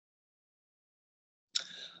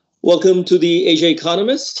Welcome to the Asia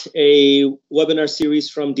Economist, a webinar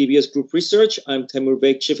series from DBS Group Research. I'm Taimur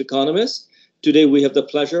Baig, Chief Economist. Today we have the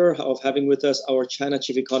pleasure of having with us our China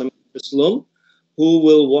Chief Economist, Chris Leung, who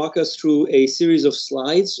will walk us through a series of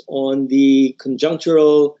slides on the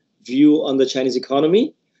conjunctural view on the Chinese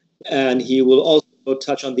economy. And he will also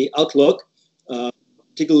touch on the outlook,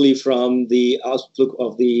 particularly from the outlook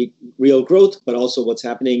of the real growth, but also what's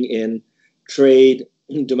happening in trade,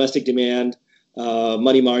 domestic demand,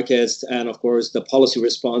 money markets, and of course the policy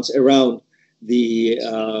response around the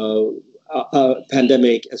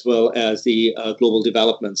pandemic as well as the global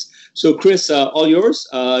developments. So Chris, all yours.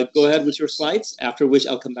 Go ahead with your slides, after which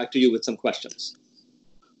I'll come back to you with some questions.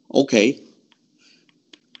 Okay.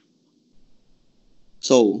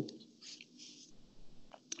 So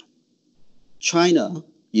China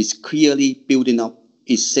is clearly building up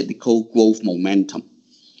its cyclical growth momentum.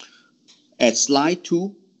 At slide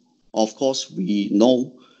 2, of course, we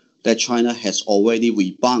know that China has already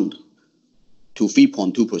rebounded to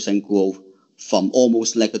 3.2% growth from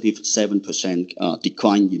almost negative 7%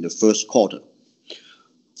 decline in the first quarter.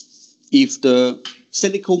 If the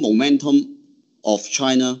cyclical momentum of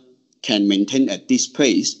China can maintain at this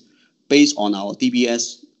pace, based on our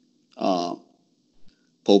DBS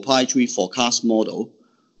proprietary forecast model,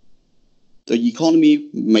 the economy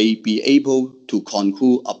may be able to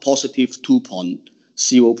conclude a positive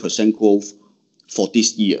 2.0% growth for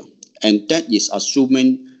this year. And that is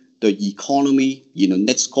assuming the economy in the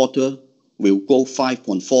next quarter will grow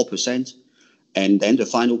 5.4%, and then the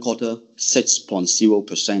final quarter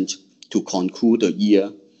 6.0% to conclude the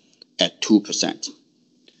year at 2%.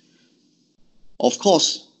 Of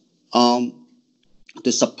course,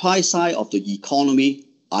 the supply side of the economy,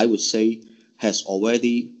 I would say, has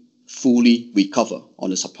already fully recovered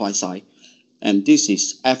on the supply side. And this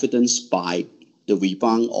is evidenced by the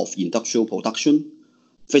rebound of industrial production,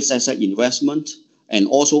 fixed asset investment, and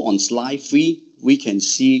also on slide 3, we can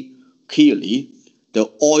see clearly the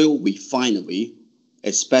oil refinery,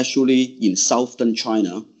 especially in southern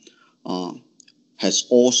China, has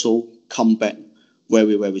also come back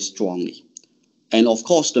very, very strongly. And of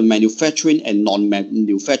course, the manufacturing and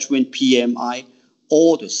non-manufacturing PMI,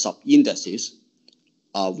 all the sub-indices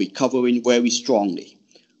are recovering very strongly,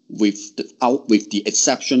 with the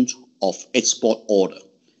exception of export order.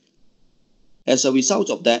 As a result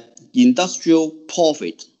of that, industrial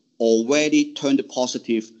profit already turned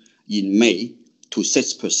positive in May to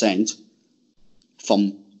 6%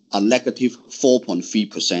 from a negative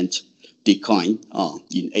 4.3% decline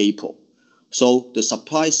in April. So the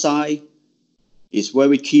supply side is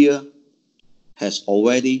very clear, has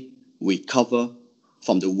already recovered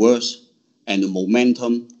from the worst, and the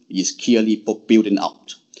momentum is clearly building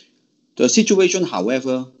out. The situation,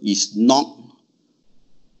 however, is not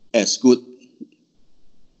as good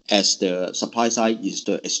as the supply side is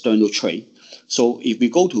the external trade. So if we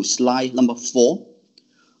go to slide number 4,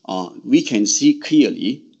 we can see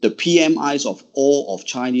clearly the PMIs of all of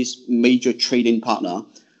Chinese major trading partners,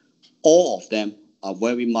 all of them are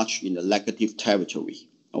very much in the negative territory.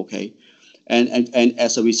 Okay, and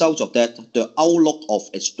as a result of that, the outlook of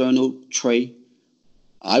external trade,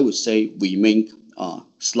 I would say, remain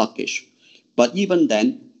sluggish. But even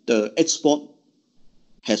then, the export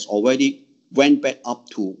has already went back up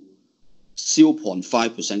to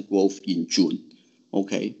 0.5% growth in June.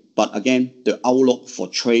 Okay, but again, the outlook for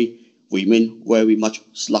trade remain very much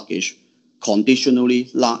sluggish, conditional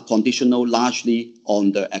largely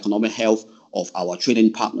on the economic health of our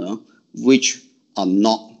trading partner, which are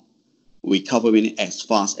not recovering as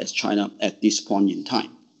fast as China at this point in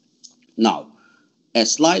time. Now, at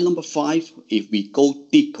slide number 5, if we go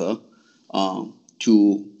deeper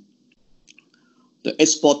to the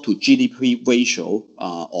export to GDP ratio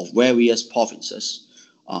of various provinces,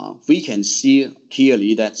 we can see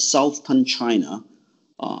clearly that southern China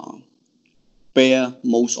bear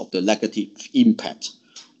most of the negative impact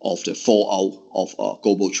of the fallout of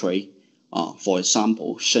global trade. For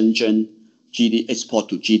example, Shenzhen export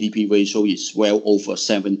to GDP ratio is well over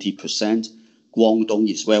 70%, Guangdong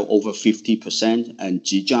is well over 50%, and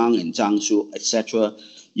Zhejiang and Jiangsu, etc.,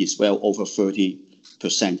 is well over 30%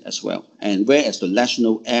 as well. And whereas the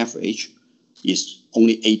national average is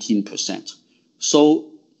only 18%.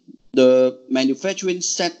 So the manufacturing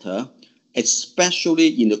sector, especially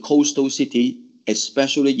in the coastal city,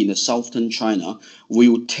 especially in the southern China,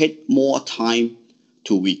 will take more time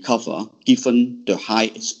to recover given the high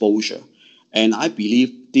exposure. And I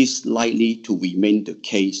believe this is likely to remain the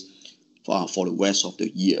case for the rest of the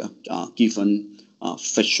year, given the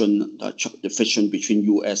friction between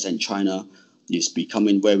US and China is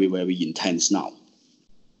becoming very, very intense now.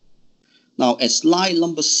 Now, at slide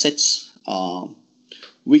number 6,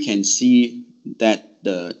 we can see that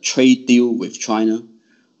the trade deal with China,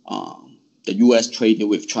 the U.S. trade deal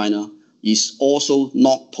with China, is also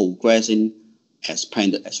not progressing as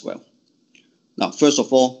planned as well. Now, first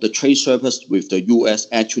of all, the trade surplus with the U.S.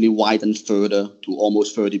 actually widened further to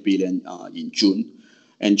almost 30 billion in June,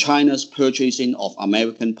 and China's purchasing of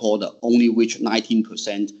American product only reached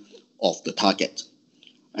 19% of the target,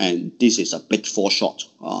 and this is a big fall short.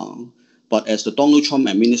 But as the Donald Trump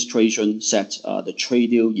administration said, the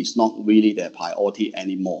trade deal is not really their priority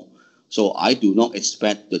anymore. So I do not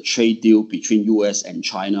expect the trade deal between U.S. and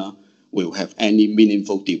China will have any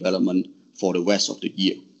meaningful development for the rest of the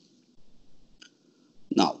year.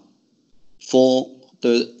 Now,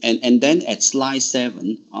 and then at slide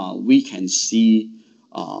 7, we can see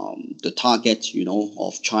the target,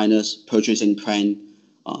 of China's purchasing plan,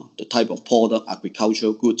 the type of product,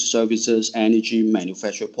 agricultural goods, services, energy,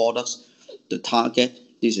 manufactured products. The target,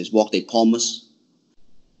 this is what they promise,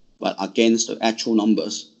 but against the actual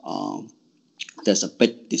numbers, there's a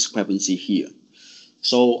big discrepancy here.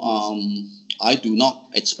 So I do not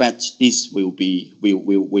expect this will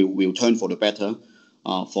turn for the better,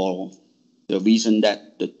 for the reason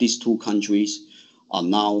that these two countries are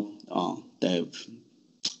now their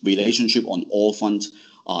relationship on all fronts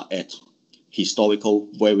are at historical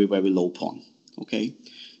very, very low point. Okay.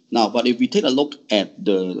 Now, but if we take a look at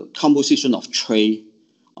the composition of trade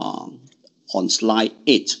on slide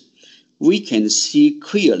 8, we can see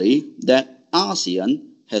clearly that ASEAN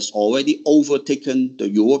has already overtaken the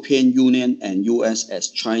European Union and US as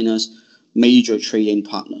China's major trading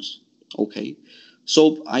partners. Okay,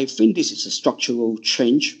 so I think this is a structural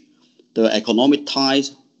change. The economic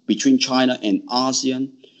ties between China and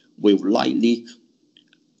ASEAN will likely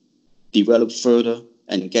develop further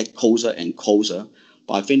and get closer and closer.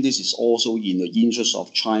 But I think this is also in the interest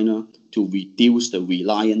of China to reduce the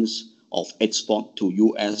reliance of export to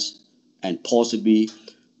US and possibly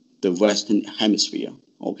the Western Hemisphere.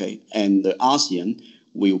 Okay, and the ASEAN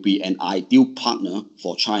will be an ideal partner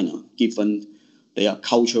for China, given they are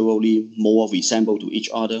culturally more resemble to each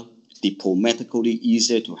other, diplomatically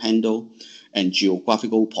easier to handle, and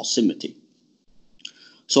geographical proximity.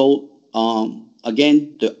 So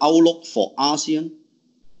again, the outlook for ASEAN,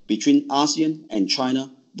 between ASEAN and China,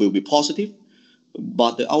 will be positive,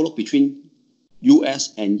 but the outlook between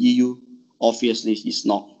US and EU obviously is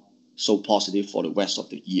not so positive for the rest of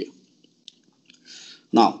the year.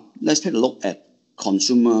 Now, let's take a look at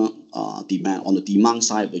consumer demand on the demand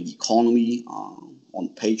side of the economy on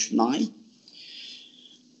page 9.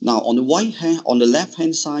 Now, on the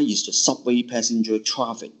left-hand side is the subway passenger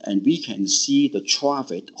traffic, and we can see the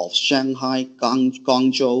traffic of Shanghai,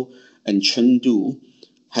 Guangzhou, and Chengdu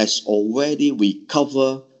has already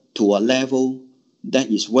recovered to a level that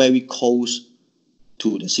is very close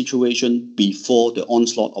to the situation before the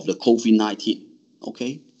onslaught of the COVID-19.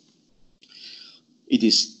 Okay, it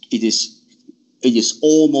is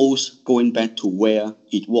almost going back to where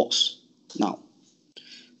it was. Now,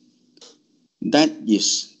 that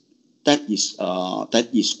is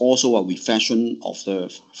also a reflection of the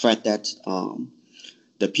fact that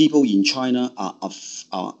the people in China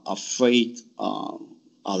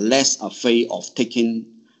are less afraid of taking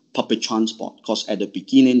public transport, because at the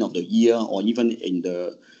beginning of the year, or even in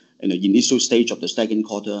the initial stage of the second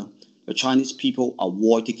quarter, the Chinese people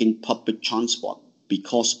avoid taking public transport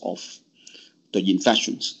because of the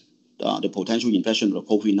infections, the potential infection of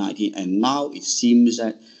COVID-19, and now it seems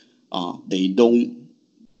that they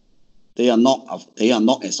are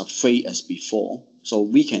not as afraid as before. So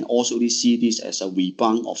we can also see this as a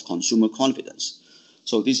rebound of consumer confidence.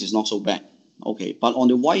 So this is not so bad. Okay, but on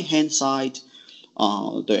the right hand side,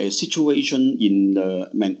 the situation in the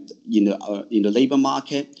labor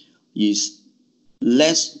market is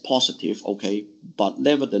less positive. Okay, but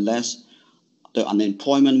nevertheless, the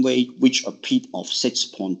unemployment rate reached a peak of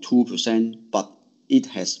 6.2%, but it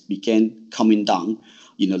has begun coming down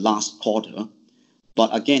in the last quarter.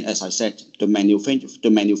 But again, as I said, the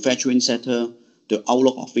manufacturing sector, the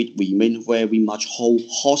outlook of it remains very much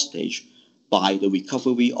hostage by the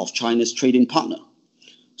recovery of China's trading partner.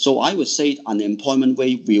 So I would say unemployment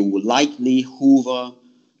rate will likely hover,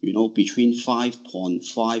 between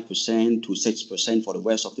 5.5% to 6% for the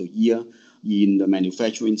rest of the year in the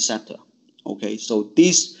manufacturing sector. Okay, so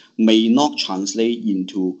this may not translate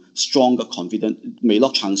into stronger consumer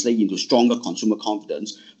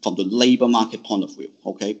confidence from the labor market point of view.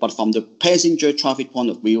 Okay, but from the passenger traffic point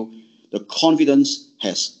of view, the confidence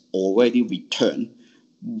has already returned,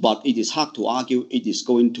 but it is hard to argue it is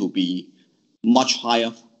going to be much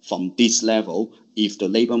higher from this level if the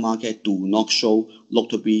labor market do not show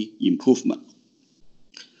notable improvement.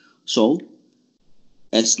 So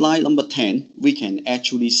at slide number 10, we can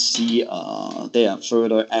actually see there are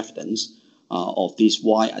further evidence of this,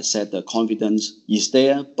 why I said the confidence is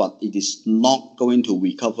there, but it is not going to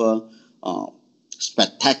recover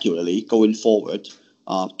spectacularly going forward.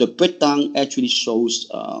 The breakdown actually shows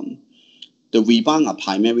the rebound are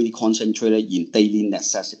primarily concentrated in daily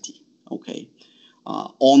necessity. Okay,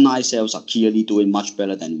 online sales are clearly doing much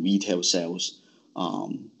better than retail sales,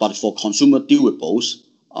 but for consumer durables,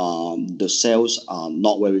 the sales are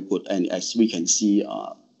not very good. And as we can see,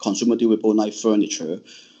 consumer durable like furniture,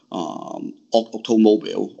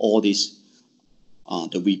 automobile, all this,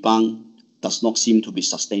 the rebound does not seem to be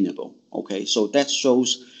sustainable. Okay, so that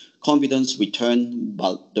shows confidence return,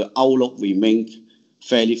 but the outlook remains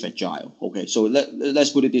fairly fragile. Okay, so let's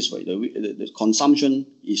put it this way: the consumption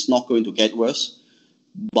is not going to get worse,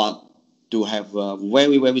 but to have a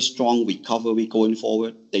very, very strong recovery going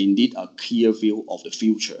forward, they need a clear view of the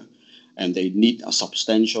future, and they need a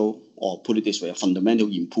substantial, or put it this way, a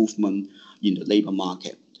fundamental improvement in the labor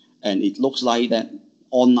market. And it looks like that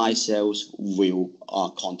online sales will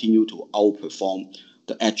continue to outperform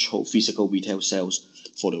the actual physical retail sales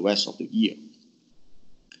for the rest of the year.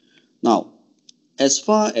 Now, as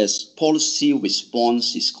far as policy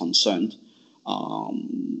response is concerned,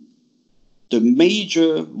 the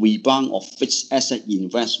major rebound of fixed asset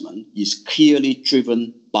investment is clearly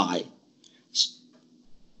driven by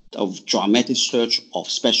a dramatic surge of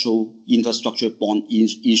special infrastructure bond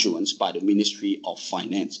issuance by the Ministry of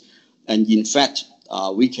Finance. And in fact,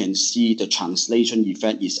 we can see the translation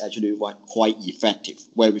effect is actually quite effective,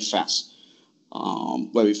 very fast.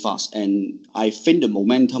 And I think the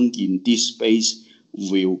momentum in this space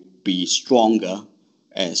will be stronger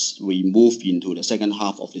as we move into the second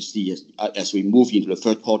half of this year, as we move into the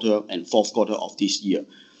third quarter and fourth quarter of this year.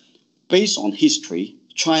 Based on history,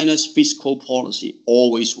 China's fiscal policy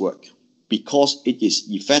always works because it is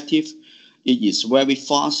effective, it is very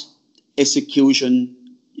fast, execution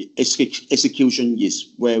is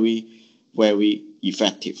very, very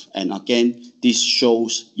effective. And again, this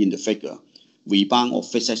shows in the figure. Rebound of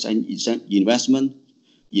fixed asset investment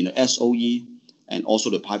in the SOE and also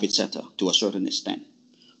the private sector to a certain extent.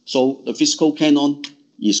 So the fiscal canon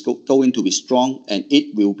is going to be strong, and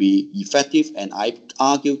it will be effective, and I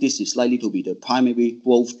argue this is likely to be the primary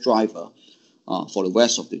growth driver for the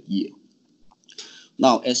rest of the year.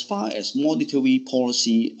 Now, as far as monetary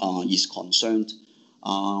policy is concerned,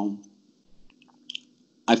 I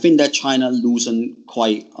think that China loosened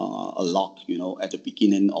quite a lot, at the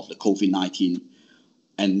beginning of the COVID-19.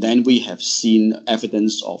 And then we have seen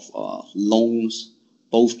evidence of loans,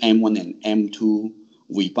 both M1 and M2,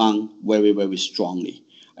 rebound very, very strongly.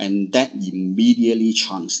 And that immediately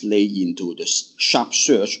translates into the sharp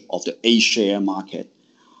surge of the A-share market.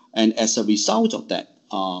 And as a result of that,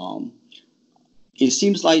 it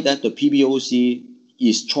seems like that the PBOC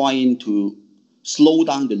is trying to slow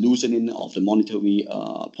down the loosening of the monetary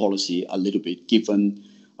policy a little bit, given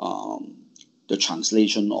the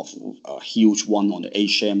translation of a huge one on the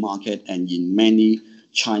A-share market. And in many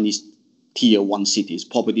Chinese tier 1 cities,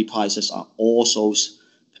 property prices are also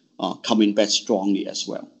coming back strongly as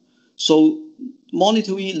well. So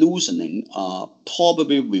monetary loosening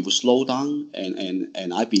probably will slow down,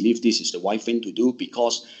 and I believe this is the right thing to do,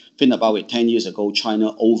 because think about it, 10 years ago,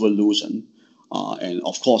 China over-loosened, and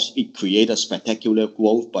of course it created spectacular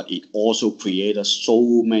growth, but it also created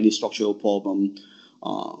so many structural problems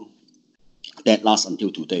that last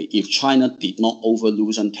until today. If China did not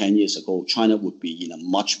over-loosen 10 years ago, China would be in a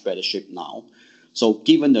much better shape now. So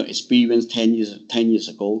given the experience 10 years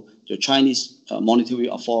ago, the Chinese monetary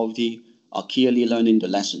authority are clearly learning the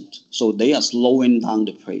lessons. So they are slowing down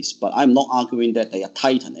the pace. But I'm not arguing that they are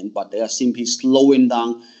tightening, but they are simply slowing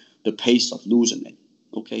down the pace of loosening.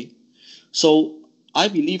 Okay? So I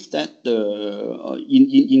believe that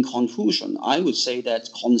in conclusion, I would say that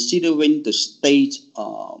considering the state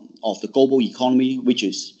of the global economy, which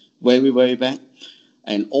is very, very bad,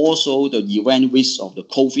 and also the event risk of the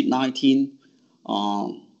COVID-19,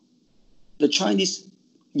 the Chinese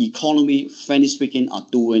economy, frankly speaking, are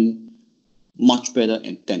doing much better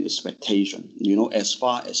than expectation. As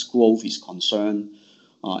far as growth is concerned,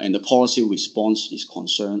 and the policy response is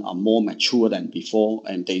concerned, are more mature than before,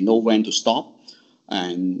 and they know when to stop,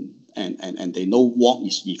 and they know what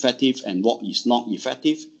is effective and what is not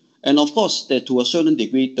effective. And of course, that to a certain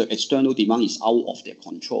degree, the external demand is out of their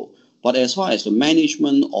control. But as far as the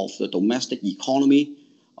management of the domestic economy,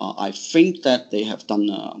 I think that they have done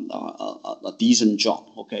a decent job,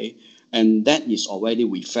 okay? And that is already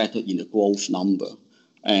reflected in the growth number.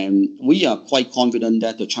 And we are quite confident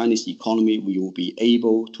that the Chinese economy will be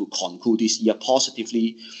able to conclude this year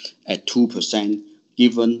positively at 2%,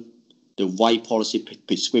 given the right policy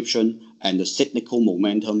prescription and the cyclical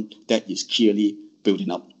momentum that is clearly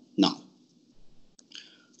building up now.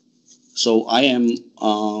 So I'm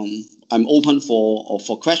open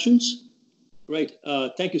for questions. Great.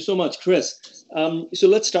 Thank you so much, Chris. So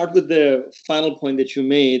let's start with the final point that you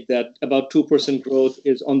made, that about 2% growth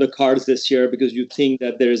is on the cards this year because you think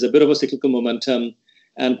that there is a bit of a cyclical momentum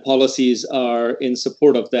and policies are in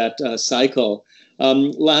support of that cycle.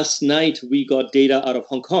 Last night, we got data out of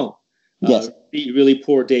Hong Kong. Yes. Really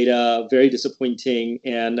poor data, very disappointing.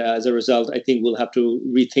 And as a result, I think we'll have to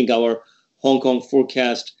rethink our Hong Kong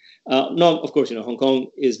forecast. No, of course, Hong Kong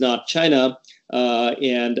is not China.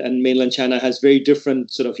 And mainland China has very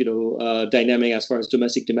different sort of, dynamic as far as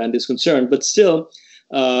domestic demand is concerned. But still,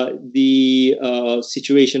 the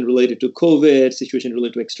situation related to COVID, situation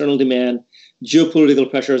related to external demand, geopolitical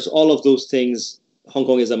pressures, all of those things, Hong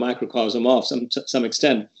Kong is a microcosm of some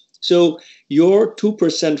extent. So your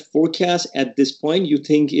 2% forecast at this point, you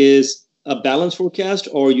think is a balanced forecast,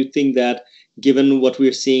 or you think that given what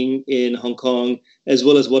we're seeing in Hong Kong, as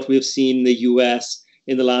well as what we've seen in the US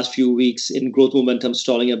in the last few weeks in growth momentum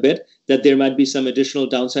stalling a bit, that there might be some additional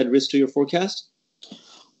downside risk to your forecast?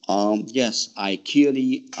 Yes, I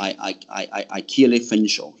clearly think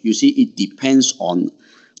so. You see, it depends on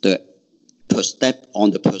the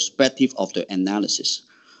perspective of the analysis.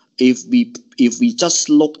 If we just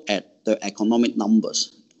look at the economic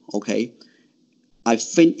numbers, okay, I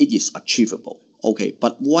think it is achievable. Okay,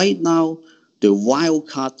 but right now the wild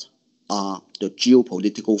card are the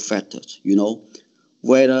geopolitical factors.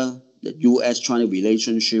 Whether the U.S.-China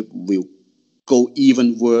relationship will go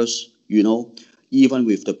even worse. Even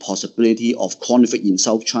with the possibility of conflict in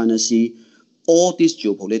South China Sea, all these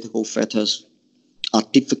geopolitical factors are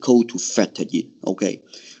difficult to factor in. Okay.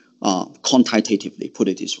 Quantitatively, put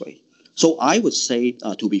it this way. So I would say,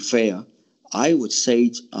 to be fair, I would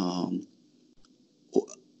say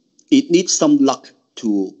it needs some luck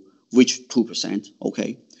to reach 2%.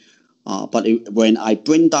 Okay, but when I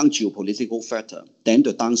bring down geopolitical factor, then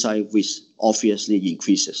the downside risk obviously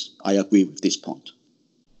increases. I agree with this point.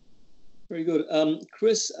 Very good,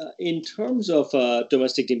 Chris. In terms of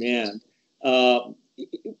domestic demand,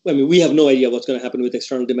 we have no idea what's going to happen with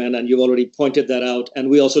external demand, and you've already pointed that out. And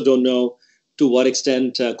we also don't know to what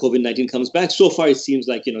extent COVID-19 comes back. So far, it seems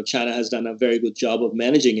like China has done a very good job of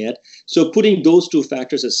managing it. So putting those two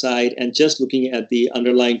factors aside and just looking at the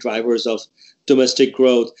underlying drivers of domestic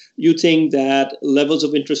growth, you think that levels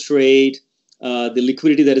of interest rate, the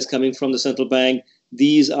liquidity that is coming from the central bank,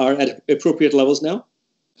 these are at appropriate levels now?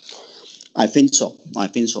 I think so.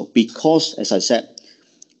 Because, as I said,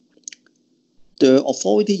 the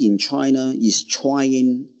authority in China is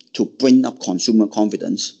trying to bring up consumer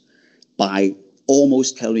confidence by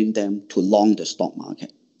almost telling them to long the stock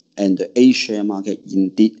market. And the A-share market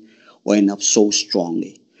indeed went up so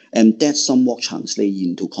strongly. And that somewhat translates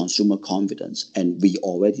into consumer confidence. And we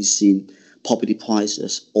already seen property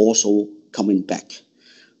prices also coming back.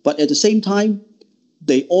 But at the same time,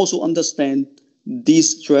 they also understand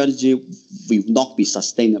this strategy will not be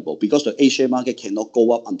sustainable because the A-share market cannot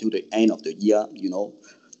go up until the end of the year,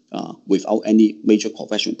 without any major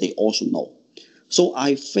correction. They also know. So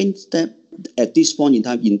I think that at this point in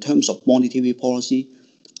time, in terms of monetary policy,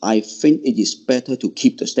 I think it is better to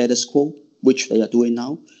keep the status quo, which they are doing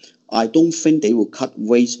now. I don't think they will cut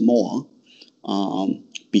rates more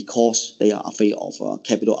because they are afraid of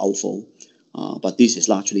capital outflow. But this is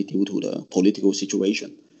largely due to the political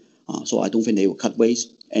situation. So I don't think they will cut rates.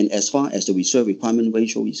 And as far as the reserve requirement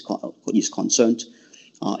ratio is concerned,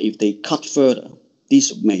 if they cut further,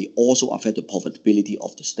 this may also affect the profitability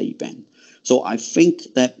of the state bank. So I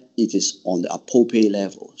think that it is on the appropriate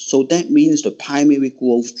level. So that means the primary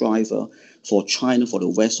growth driver for China for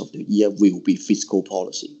the rest of the year will be fiscal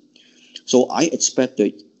policy. So I expect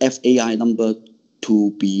the FAI number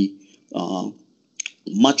to be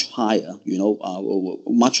much higher,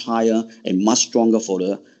 much higher and much stronger for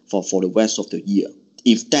the rest of the year.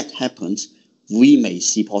 If that happens, we may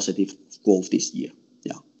see positive growth this year.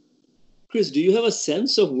 Yeah. Chris, do you have a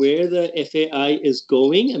sense of where the FAI is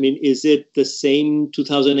going? I mean, is it the same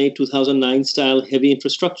 2008, 2009 style heavy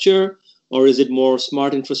infrastructure, or is it more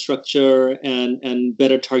smart infrastructure and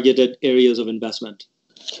better targeted areas of investment?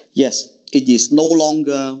 Yes, it is no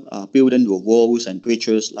longer building the roads and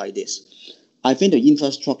bridges like this. I think the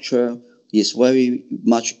infrastructure is very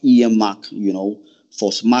much earmarked,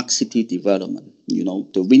 for smart city development,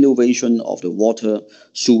 the renovation of the water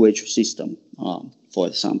sewage system, for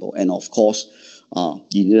example, and of course,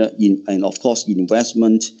 and of course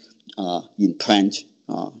investment in plant,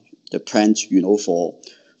 the plant,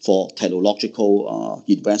 for technological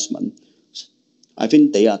investment. I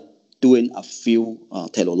think they are doing a few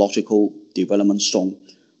technological development zone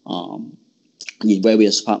in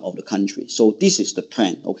various parts of the country. So this is the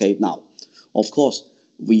plan. Okay, now, of course,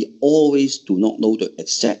 we always do not know the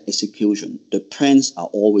exact execution. The plans are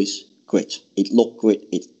always great. It looks great.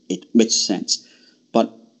 It makes sense.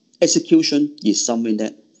 But execution is something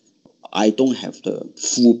that I don't have the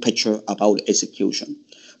full picture about the execution.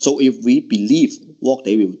 So if we believe what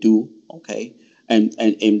they will do, okay, and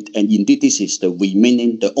indeed this is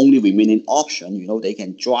the only remaining option, they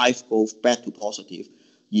can drive growth back to positive,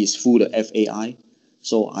 is through the FAI.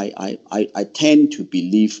 So I tend to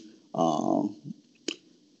believe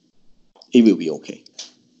it will be okay.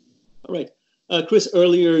 All right. Chris,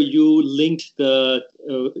 earlier you linked the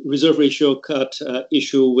reserve ratio cut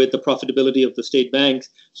issue with the profitability of the state banks.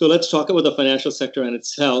 So let's talk about the financial sector and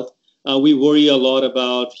its health. We worry a lot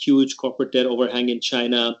about huge corporate debt overhang in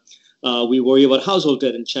China. We worry about household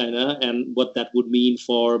debt in China and what that would mean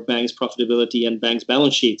for banks' profitability and banks'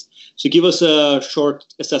 balance sheets. So give us a short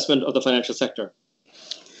assessment of the financial sector.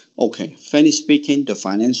 Okay. Frankly speaking, the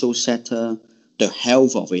financial sector, the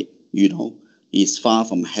health of it, is far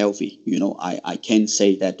from healthy. I can't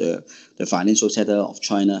say that the financial sector of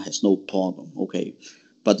China has no problem. Okay.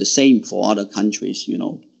 But the same for other countries,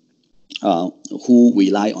 who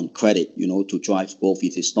rely on credit, to drive growth.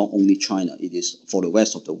 It is not only China, it is for the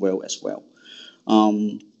rest of the world as well.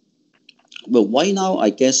 But right now, I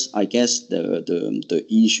guess the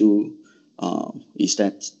issue is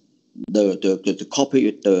that the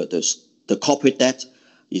corporate debt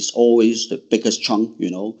is always the biggest chunk,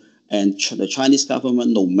 and the Chinese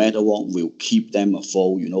government, no matter what, will keep them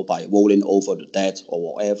afloat, by rolling over the debt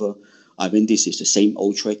or whatever. I think this is the same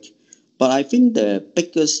old trick. But I think the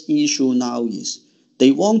biggest issue now is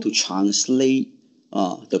they want to translate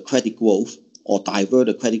the credit growth or divert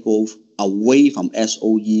the credit growth away from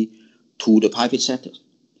SOE to the private sector.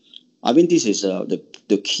 I think this is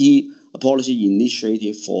the key policy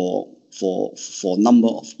initiative for a number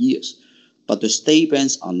of years. But the state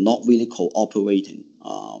banks are not really cooperating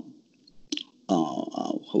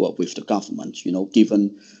with the government,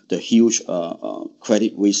 given the huge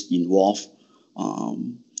credit risk involved.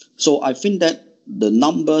 So I think that the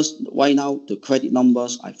numbers right now, the credit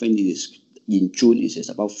numbers, I think it is in June it is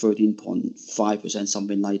about 13.5%,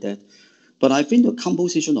 something like that. But I think the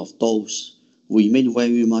composition of those remain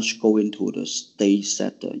very much going to the state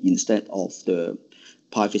sector instead of the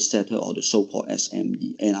private sector or the so-called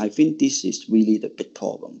SME. And I think this is really the big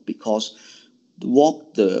problem, because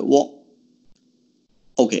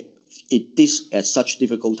it is at such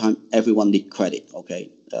difficult time, everyone need credit,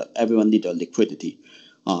 okay? Everyone need a liquidity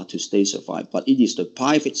to stay survive. But it is the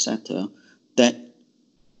private sector that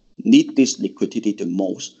need this liquidity the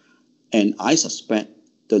most. And I suspect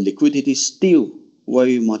the liquidity still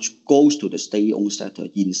very much goes to the state-owned sector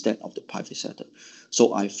instead of the private sector.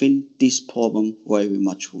 So I think this problem very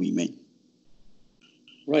much remain.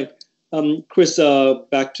 Right. Chris,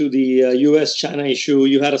 back to the US-China issue.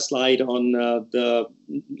 You had a slide on the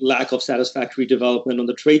lack of satisfactory development on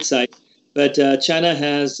the trade side. But China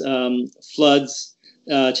has floods.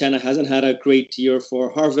 China hasn't had a great year for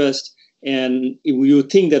harvest. And you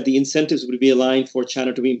would think that the incentives would be aligned for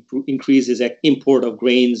China to increase its import of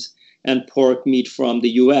grains and pork meat from the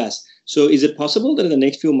U.S. So is it possible that in the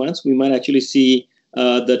next few months we might actually see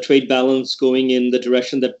the trade balance going in the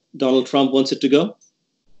direction that Donald Trump wants it to go?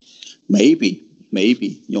 Maybe.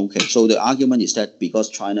 Okay. So the argument is that because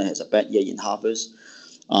China has a bad year in harvest,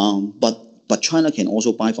 but China can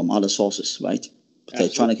also buy from other sources, right? Okay,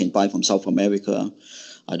 China can buy from South America,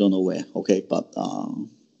 I don't know where. Okay, but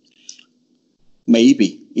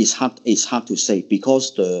maybe it's hard to say,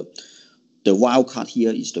 because the wild card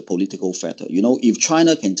here is the political factor. If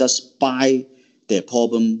China can just buy their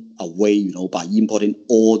problem away, by importing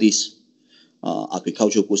all these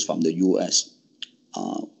agricultural goods from the U.S.,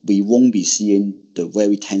 we won't be seeing the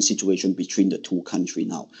very tense situation between the two countries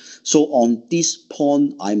now. So on this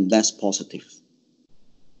point, I'm less positive.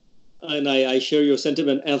 And I share your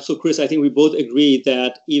sentiment. And so, Chris, I think we both agree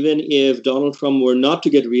that even if Donald Trump were not to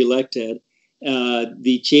get reelected,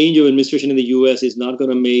 the change of administration in the U.S. is not going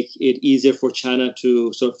to make it easier for China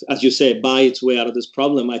to sort of, as you say, buy its way out of this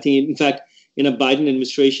problem. I think, in fact, in a Biden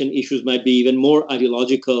administration, issues might be even more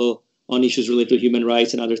ideological on issues related to human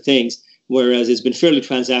rights and other things, whereas it's been fairly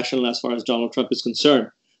transactional as far as Donald Trump is concerned.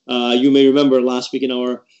 You may remember last week in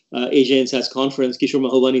our Asia Insights conference, Kishore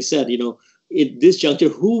Mahawani said, at this juncture,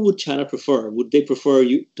 who would China prefer? Would they prefer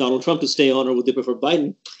Donald Trump to stay on, or would they prefer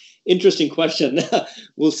Biden? interesting question.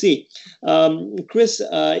 We'll see. Chris,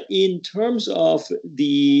 in terms of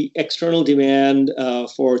the external demand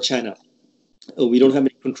for China, we don't have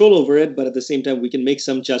any control over it, but at the same time, we can make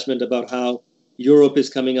some judgment about how Europe is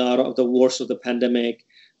coming out of the worst of the pandemic.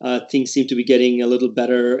 Things seem to be getting a little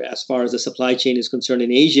better as far as the supply chain is concerned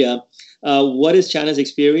in Asia. What is China's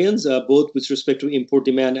experience, both with respect to import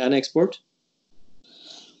demand and export?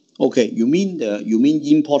 Okay, you mean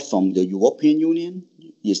import from the European Union?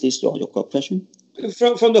 Is this your question?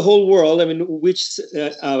 From the whole world, I mean, which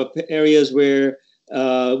areas where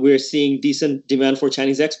we're seeing decent demand for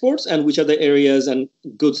Chinese exports, and which are the areas and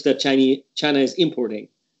goods that China is importing?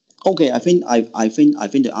 Okay, I think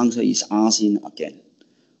the answer is ASEAN again.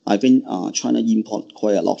 I think China import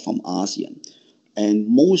quite a lot from ASEAN, and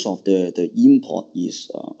most of the import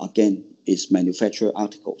is manufactured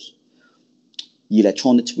articles,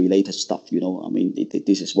 electronics related stuff. I mean,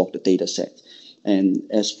 this is what the data said. And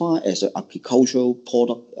as far as the agricultural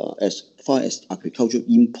product, as far as agricultural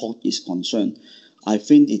import is concerned, I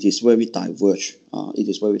think it is very diverse.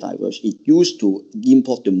 It used to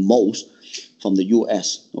import the most from the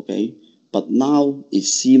US, okay? But now it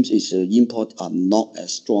seems its import are not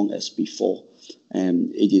as strong as before.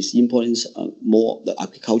 And it is importing more the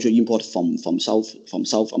agricultural import from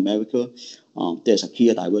South America. There's a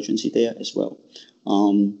clear divergence there as well.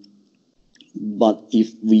 But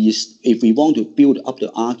if we want to build up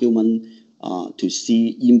the argument to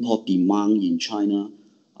see import demand in China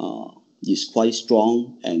is quite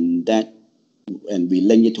strong, and we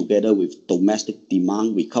link it together with domestic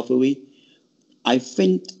demand recovery, I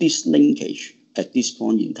think this linkage at this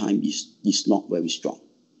point in time is not very strong.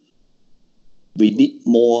 We need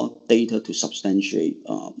more data to substantiate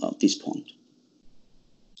this point.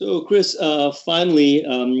 So, Chris, finally,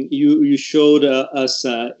 you showed us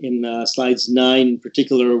in slides 9 in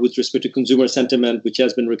particular with respect to consumer sentiment, which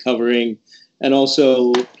has been recovering, and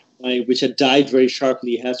also which had dived very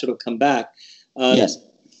sharply, has sort of come back. Yes.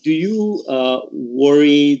 Do you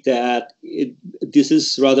worry that this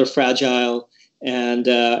is rather fragile and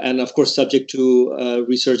of course, subject to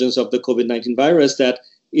resurgence of the COVID-19 virus, that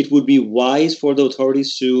it would be wise for the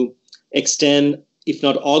authorities to extend, if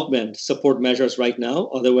not augment, support measures right now?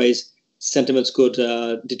 Otherwise, sentiments could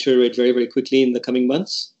deteriorate very, very quickly in the coming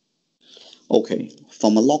months. Okay,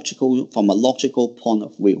 from a logical point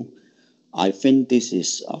of view, I think this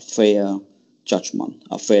is a fair judgment,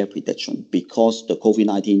 a fair prediction, because the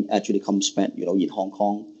COVID-19 actually comes back, in Hong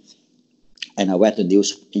Kong, and I read the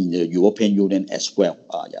news in the European Union as well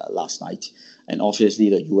last night, and obviously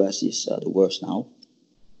the US is the worst now.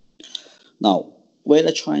 Now,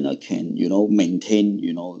 whether China can, maintain,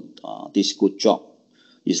 this good job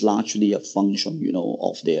is largely a function,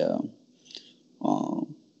 of their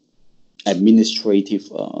administrative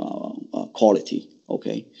quality.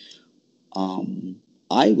 Okay,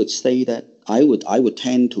 I would say that I would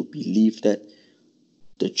tend to believe that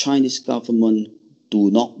the Chinese government do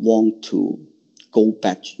not want to go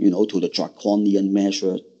back, to the draconian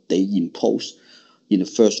measure they imposed in the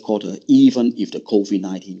first quarter, even if the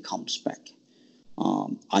COVID-19 comes back.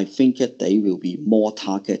 I think that they will be more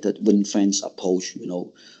targeted ring-fence approach,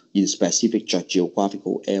 in specific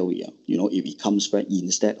geographical area, if it comes back,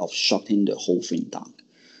 instead of shutting the whole thing down.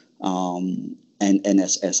 And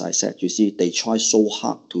as I said, you see, they try so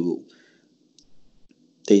hard to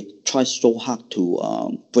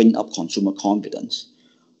bring up consumer confidence,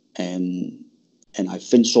 and I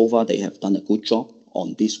think so far they have done a good job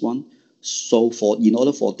on this one. So in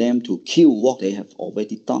order for them to kill what they have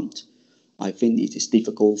already done, I think it is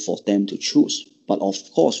difficult for them to choose. But of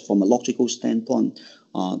course, from a logical standpoint,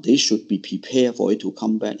 they should be prepared for it to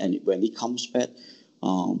come back. And when it comes back,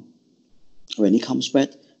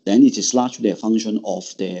 then it is largely a function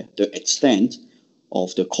of the extent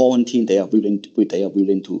of the quarantine they are willing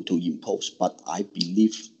to impose. But I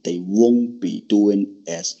believe they won't be doing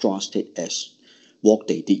as drastic as what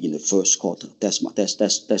they did in the first quarter. That's my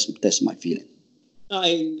feeling.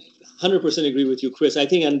 I 100% agree with you, Chris. I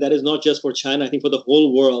think, and that is not just for China, I think for the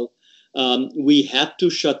whole world, we had to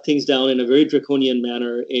shut things down in a very draconian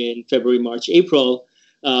manner in February, March, April.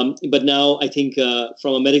 But now I think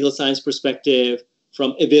from a medical science perspective,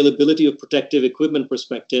 from availability of protective equipment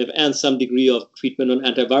perspective, and some degree of treatment on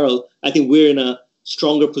antiviral, I think we're in a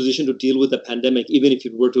stronger position to deal with the pandemic, even if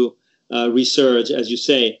it were to resurge, as you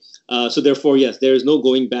say. So therefore, yes, there is no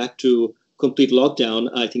going back to complete lockdown.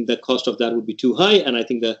 I think the cost of that would be too high, and I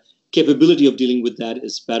think the capability of dealing with that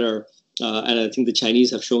is better. And I think the Chinese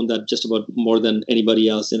have shown that just about more than anybody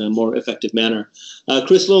else in a more effective manner.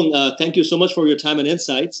 Chris Leung, thank you so much for your time and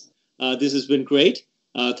insights. This has been great.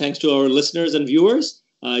 Thanks to our listeners and viewers.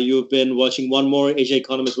 You've been watching one more Asia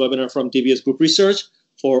Economist webinar from DBS Group Research.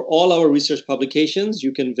 For all our research publications,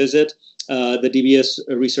 you can visit the DBS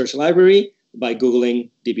Research Library by Googling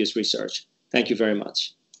DBS Research. Thank you very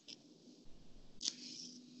much.